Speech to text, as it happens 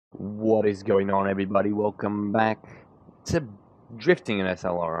What is going on, everybody? Welcome back to drifting in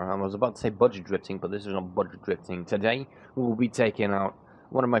SLR. I was about to say budget drifting, but this is not budget drifting. Today, we'll be taking out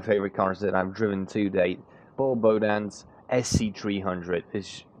one of my favorite cars that I've driven to date, Paul Bodan's SC300.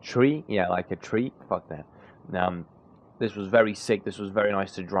 This tree? Yeah, like a tree? Fuck that. This was very sick. This was very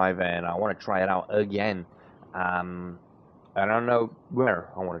nice to drive, and I want to try it out again. I don't know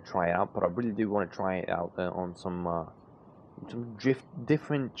where I want to try it out, but I really do want to try it out on some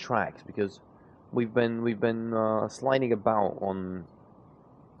different tracks, because we've been sliding about on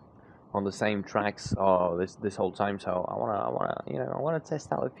the same tracks this whole time. So I wanna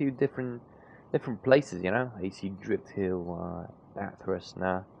test out a few different places. AC Drift Hill, Bathurst,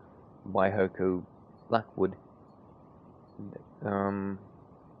 Waihoko, Blackwood, um,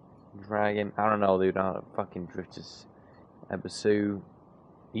 Dragon. I don't know, dude. Fucking drifters. Ebisu,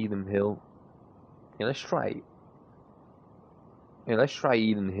 Eden Hill. Yeah, let's try it. Yeah, let's try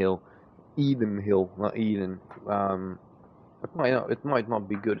Eden Hill. Eden Hill, not Eden. It might not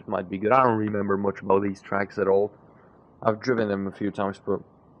be good. It might be good. I don't remember much about these tracks at all. I've driven them a few times, but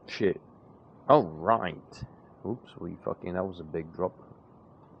shit. Oh right. Oops, that was a big drop.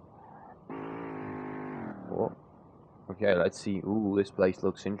 Oh. Okay, let's see. Ooh, this place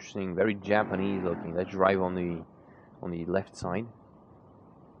looks interesting. Very Japanese looking. Let's drive on the left side.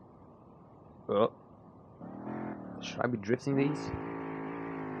 Oh. Should I be drifting these?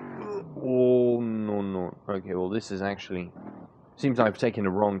 Oh, no. Okay, well, this is actually... Seems I've taken a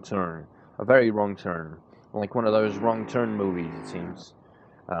wrong turn. A very wrong turn. Like one of those wrong turn movies, it seems.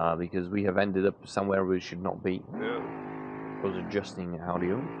 Because we have ended up somewhere we should not be. I was adjusting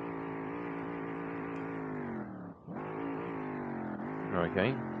audio.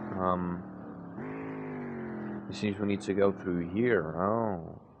 Okay. It seems we need to go through here.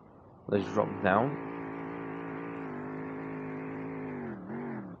 Oh. Let's drop down.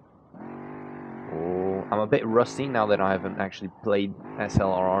 I'm a bit rusty now that I haven't actually played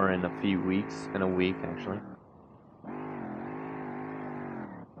SLRR in a few weeks, in a week actually.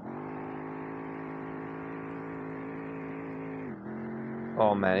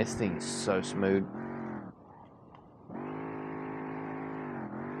 Oh man, this thing is so smooth.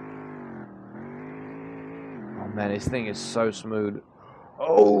 Oh man, this thing is so smooth.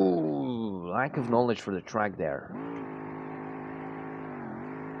 Oh, lack of knowledge for the track there.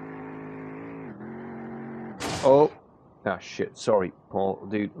 Oh shit, sorry Paul,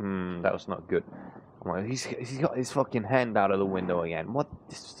 dude, that was not good. Oh, he's got his fucking hand out of the window again. What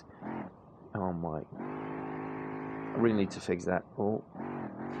this? Oh my. I really need to fix that. Oh.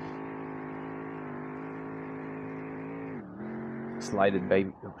 Slide it,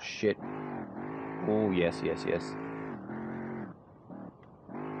 baby. Oh shit. Oh yes. Yeah,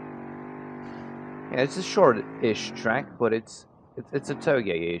 it's a short-ish track, but it's a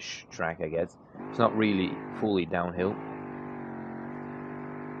TOUGE-ish track, I guess. It's not really fully downhill.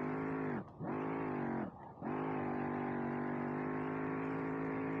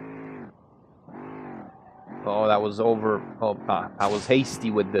 Oh, that was over. Oh, I was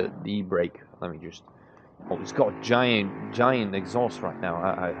hasty with the e-brake. Let me just. Oh, it's got giant exhaust right now.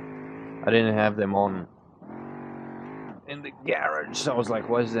 I didn't have them on in the garage, so I was like,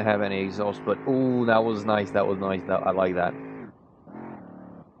 why does it have any exhaust? But oh, that was nice. I like that.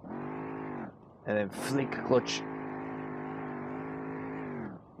 And then flick clutch.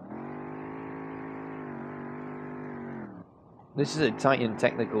 This is a Titan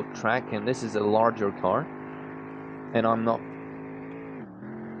technical track, and this is a larger car. And I'm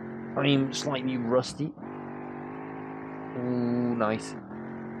slightly rusty. Ooh, nice.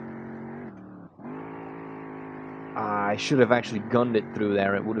 I should have actually gunned it through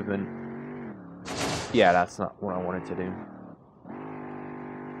there. It would have been... Yeah, that's not what I wanted to do.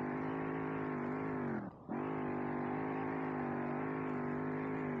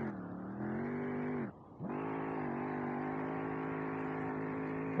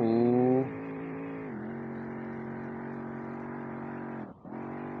 Ooh.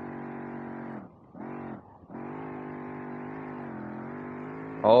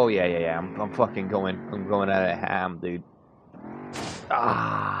 Oh yeah. I'm fucking going. I'm going at a ham, dude.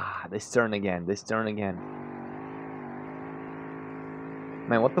 This turn again.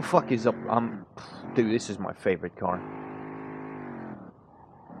 Man, what the fuck is up? Dude, this is my favorite car.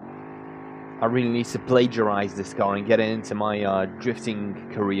 I really need to plagiarize this car and get it into my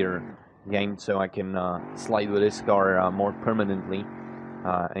drifting career game, so I can slide with this car more permanently.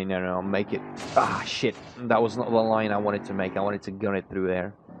 And make it. Shit! That was not the line I wanted to make. I wanted to gun it through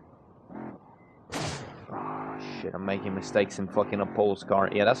there. Shit! I'm making mistakes in fucking a Paul's car.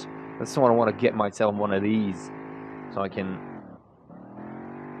 Yeah, that's what I want to get myself one of these, so I can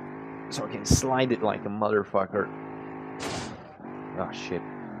so I can slide it like a motherfucker. Oh shit.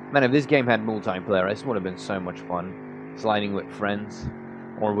 Man, if this game had multiplayer, this would have been so much fun. Sliding with friends.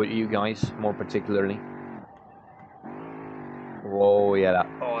 Or with you guys, more particularly. Whoa, yeah,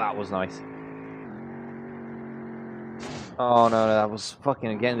 that was nice. Oh no, that was fucking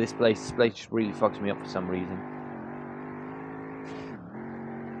again. This place just really fucks me up for some reason.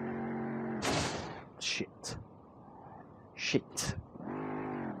 Shit. Shit.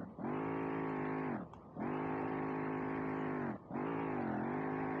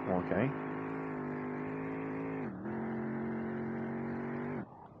 Okay.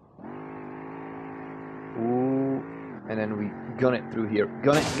 Ooh, and then we gun it through here.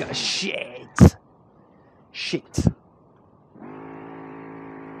 Gun it. Shit. Shit.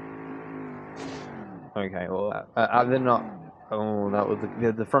 Okay, well, I did not. Oh, that was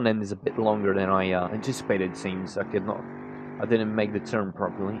the front end is a bit longer than I anticipated. It seems I didn't make the turn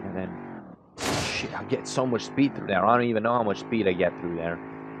properly, and then shit, I get so much speed through there. I don't even know how much speed I get through there.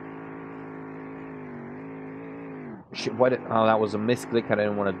 Shit, why did? Oh, that was a misclick. I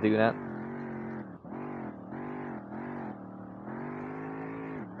didn't want to do that.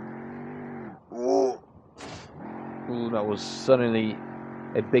 Ooh, that was suddenly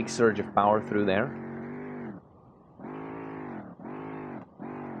a big surge of power through there.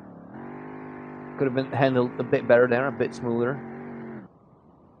 Could have been handled a bit better there, a bit smoother.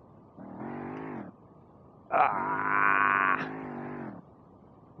 Ah,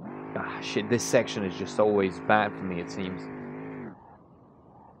 shit, this section is just always bad for me, it seems.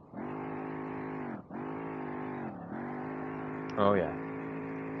 Oh, yeah.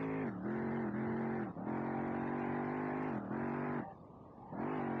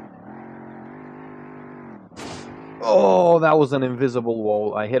 Oh, that was an invisible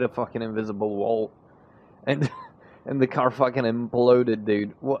wall. I hit a fucking invisible wall. And the car fucking imploded,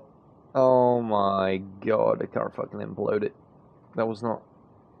 dude. What? Oh my god, the car fucking imploded. That was not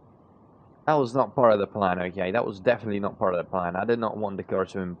part of the plan, okay? That was definitely not part of the plan. I did not want the car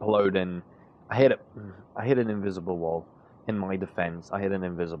to implode, and I hit an invisible wall. In my defense, I hit an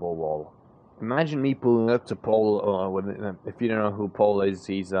invisible wall. Imagine me pulling up to Paul, if you don't know who Paul is,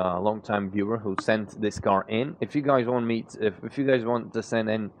 he's a long-time viewer who sent this car in. If you guys want me to, if you guys want to send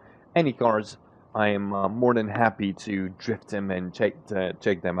in any cars, I am more than happy to drift them and check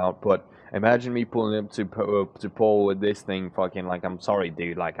them out. But imagine me pulling up to Paul with this thing, fucking like, I'm sorry,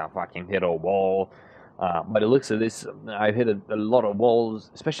 dude, like I fucking hit a wall. By the looks of this, I've hit a lot of walls.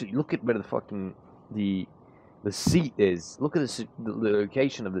 Especially look at where the fucking the seat is. Look at the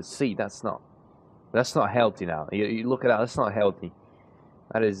location of the seat. That's not healthy now. You look at that. That's not healthy.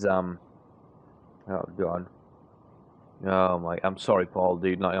 That is oh god. Oh my. I'm sorry, Paul,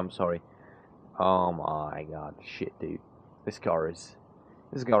 dude. No, I'm sorry. Oh my god. Shit, dude. This car is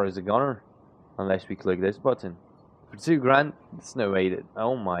a gunner. Unless we click this button. For $2,000, it's no way that.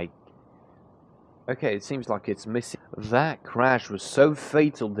 Oh my. Okay, it seems like it's missing. That crash was so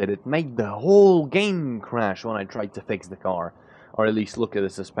fatal that it made the whole game crash when I tried to fix the car, or at least look at the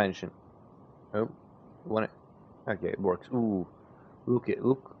suspension. Oh. Okay, it works. Ooh, look.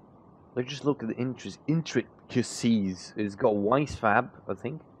 Let's just look at the intricacies. It's got Weissfab, I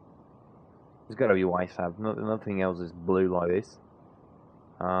think. It's got to be Weissfab. Nothing else is blue like this.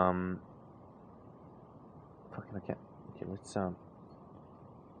 Fucking I can't. Okay, let's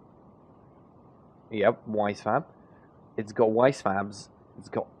Yep, Weissfab. It's got Weissfabs. It's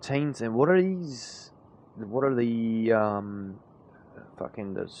got taints, and what are these? What are the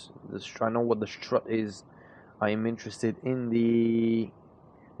fucking this I know what the strut is. I am interested in the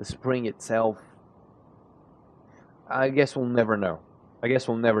spring itself. I guess we'll never know. Because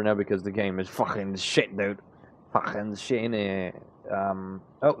the game is fucking shit, dude. Fucking shit in it.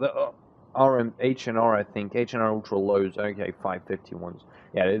 H&R, I think. H&R Ultra Lows. Okay, 550 ones.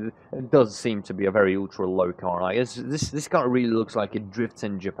 Yeah, it does seem to be a very ultra low car. Like this car really looks like it drifts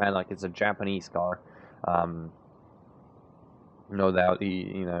in Japan, like it's a Japanese car. No doubt,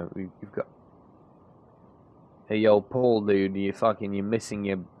 you've got. Hey, yo, Paul, dude, you're missing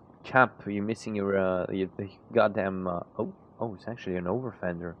your cap. You're missing your goddamn. Oh, it's actually an over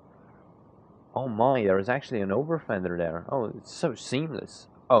fender. Oh my, there is actually an over fender there. Oh, it's so seamless.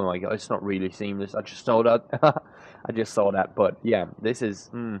 Oh my god, it's not really seamless. I just saw that. I just saw that. But yeah, this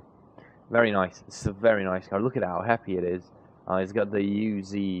is very nice. It's a very nice car. Look at how happy it is. It's got the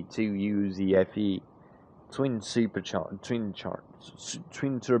UZ2UZFE twin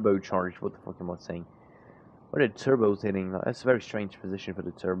turbocharged. What the fuck am I saying? What are the turbos hitting? That's a very strange position for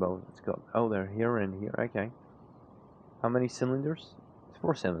the turbo. It's got they're here and here. Okay. How many cylinders? It's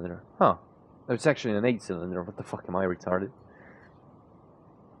 4-cylinder. Huh. It's actually an 8-cylinder. What the fuck am I retarded?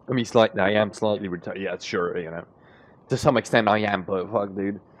 I mean, slightly. I am slightly retarded. Yeah, sure. You know, to some extent, I am. But fuck,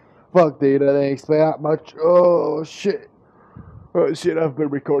 dude. Fuck, dude. I didn't expect that much. Oh shit. Oh shit. I've been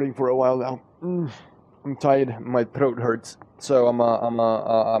recording for a while now. I'm tired. My throat hurts. So I'm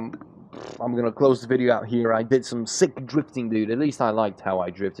gonna close the video out here. I did some sick drifting, dude. At least I liked how I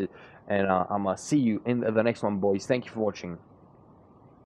drifted. And I'm gonna see you in the next one, boys. Thank you for watching.